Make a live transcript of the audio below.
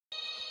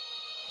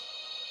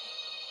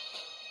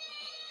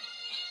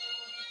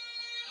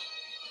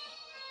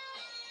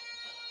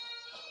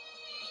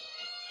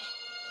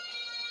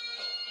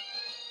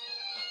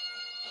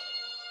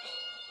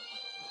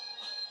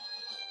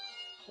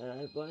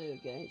Everybody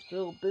again, it's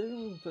Phil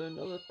Boom for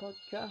another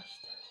podcast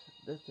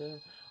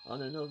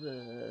on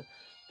another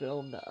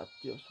film that I've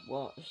just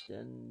watched,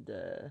 and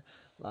the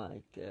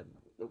one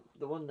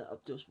that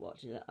I've just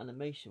watched is an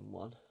animation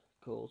one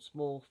called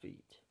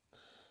Smallfeet,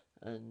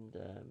 and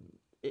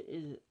it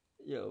is,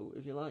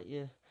 if you like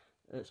your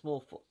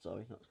Smallfoot,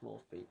 sorry, not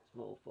Smallfeet,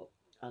 Smallfoot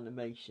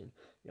animation,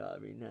 you know what I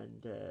mean,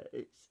 and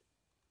it's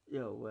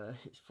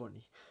it's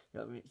funny, you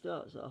know what I mean. It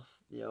starts off,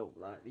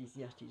 like these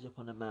yetis up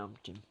on a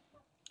mountain.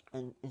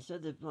 And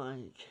instead of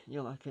like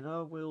in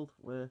our world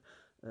where,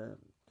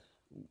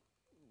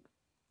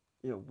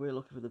 we're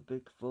looking for the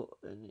Bigfoot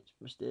and it's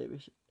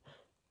mysterious,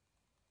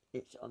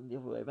 it's on the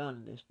other way around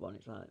in this one.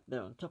 It's like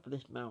they're on top of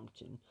this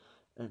mountain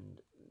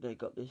and they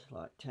got this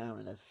like town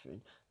and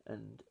everything,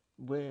 and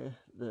we're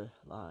the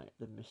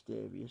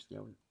mysterious,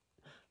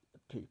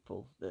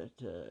 people that,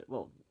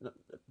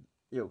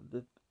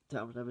 the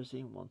town's never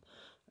seen one.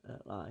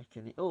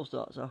 And it all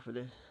starts off with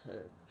this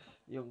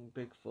young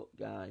Bigfoot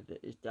guy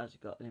that his dad's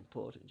got an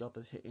important job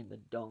of hitting the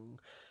dong,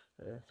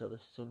 so the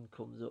sun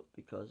comes up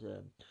because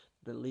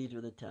the leader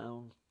of the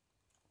town,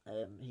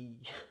 he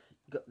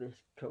got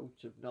this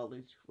coat of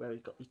knowledge where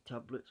he's got these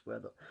tablets where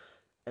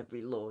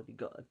every lord you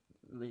got to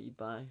lead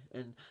by,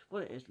 and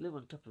what it is, live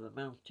on top of a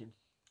mountain,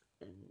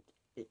 and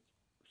it's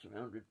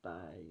surrounded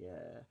by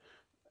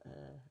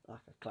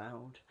like a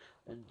cloud,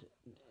 and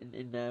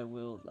in their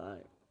world,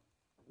 like,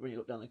 when you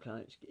look down the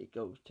cloud, it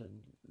goes to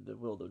the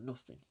world of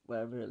nothing,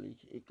 where really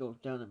it goes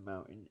down the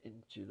mountain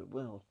into the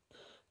world.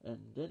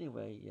 And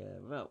anyway,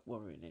 without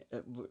ruining it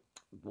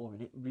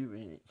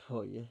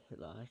for you,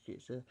 like,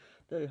 it's a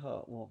very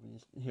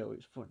heartwarming.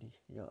 It's funny.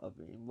 You know what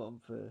I mean. One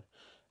for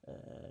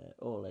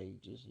all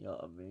ages. You know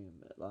what I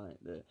mean. Like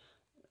the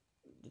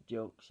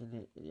jokes in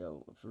it.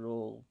 For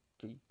all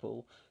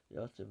people. You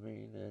know what I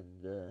mean.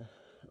 And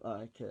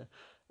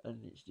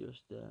and it's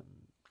just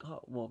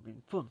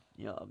heartwarming fun.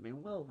 You know what I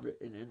mean. Well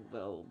written and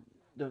well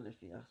done,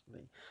 if you ask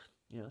me.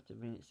 You know what I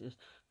mean. It's just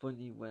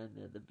funny when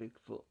the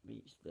Bigfoot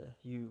meets the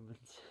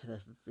humans and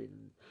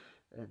everything,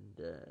 and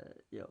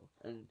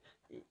and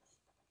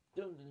it's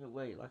done in a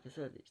way. Like I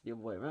said, it's the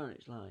other way around.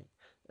 It's like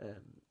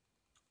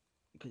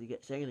because he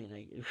gets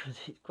alienated, because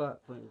it's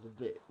quite funny, the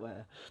bit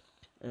where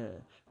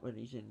when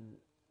he's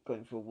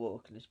going for a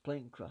walk and his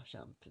plane crash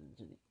happens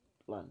and it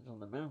lands on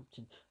the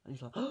mountain, and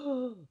he's like,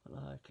 oh,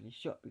 and he's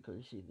shocked because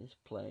he's seen this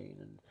plane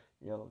and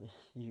this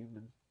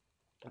human,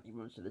 and he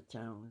runs to the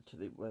town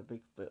where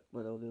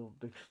all the old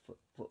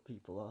Bigfoot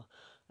people are,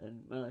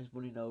 and when he's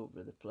running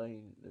over the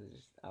plane, there's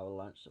this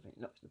avalanche, something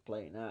knocks the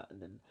plane out,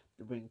 and then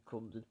the wind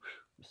comes and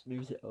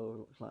smooths it over,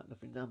 looks like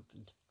nothing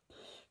happened.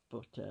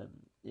 But that's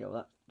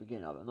the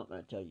beginning of it. I'm not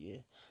going to tell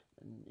you,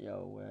 and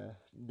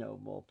no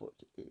more. But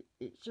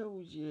it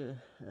shows you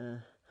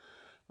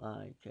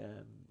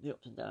the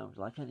ups and downs,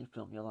 like any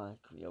film you like.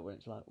 When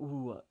it's like,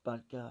 ooh,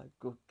 bad guy,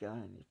 good guy,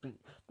 and you think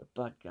the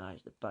bad guy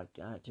is the bad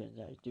guy. It turns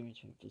out he's doing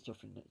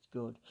something that's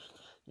good.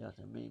 You know what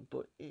I mean?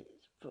 But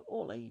it's for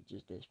all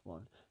ages. This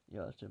one, you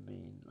know what I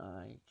mean?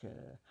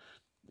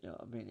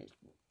 It's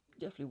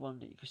definitely one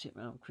that you can sit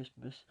around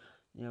Christmas,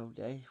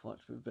 day,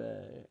 watch with,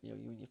 you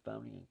and your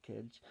family and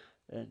kids,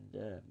 and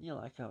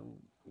like how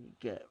you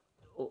get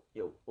up,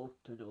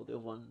 up and all the other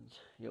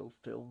ones,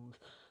 films,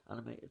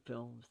 animated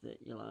films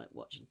that you like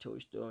watching Toy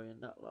Story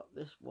and that. Like,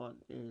 this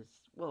one is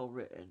well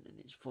written and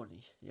it's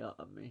funny. You know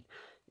what I mean?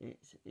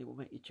 It will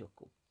make you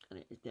chuckle,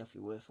 and it's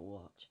definitely worth a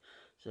watch.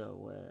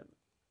 So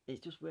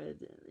it's just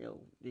weird,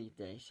 these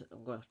days.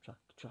 I'm going to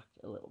track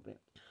it a little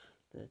bit.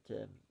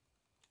 That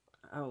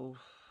how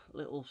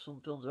little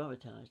some films are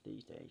advertised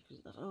these days,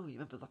 because that's, oh, you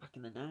remember back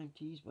in the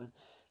 90s when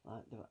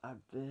like there were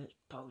adverts,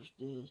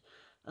 posters.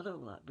 I know,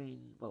 like, we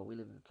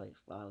live in a place,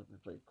 I live in a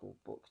place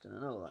called Buxton. I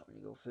know, like, when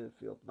you go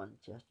further up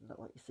Manchester, and that,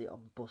 like, you see it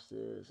on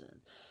buses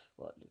and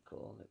what do you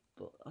call it,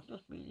 but I'm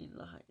just meaning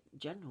like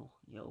general,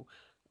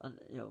 and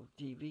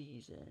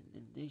TVs and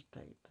in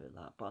newspaper,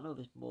 like. But I know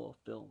there's more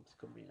films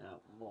coming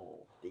out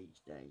more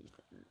these days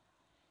than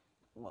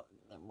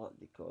what do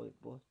you call it,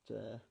 but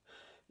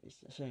it's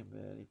the same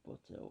really.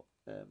 But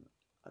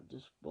I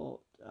just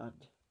thought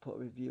I'd put a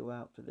review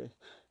out for this.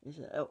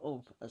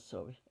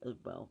 Sorry, as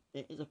well.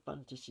 It is a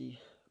fantasy,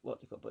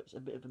 what do you call it, but it's a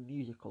bit of a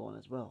musical one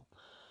as well.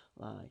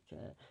 Like,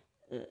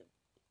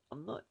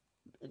 I'm not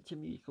into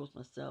musicals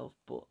myself,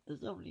 but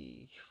there's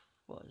only,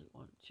 what is it,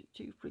 one,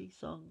 two, three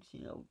songs,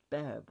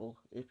 bearable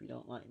if you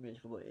don't like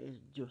musical, but it is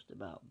just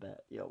about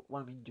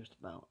what I mean just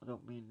about, I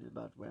don't mean in a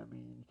bad way, I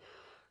mean,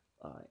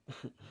 like,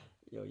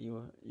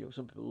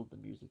 some people love the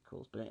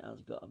musicals, but it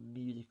has got a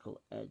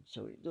musical edge,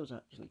 so it does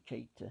actually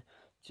cater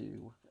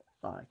to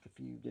like a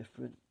few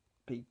different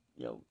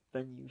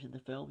venues in the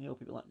film.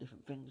 People like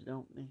different things,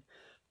 don't they?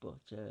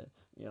 But at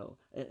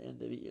the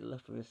end of it, you're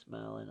left with a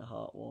smile and a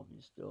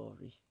heartwarming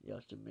story. You know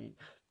what I mean?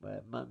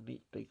 Where man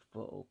meets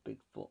Bigfoot or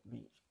Bigfoot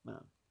meets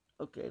man.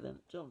 Okay then,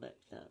 till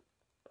next time.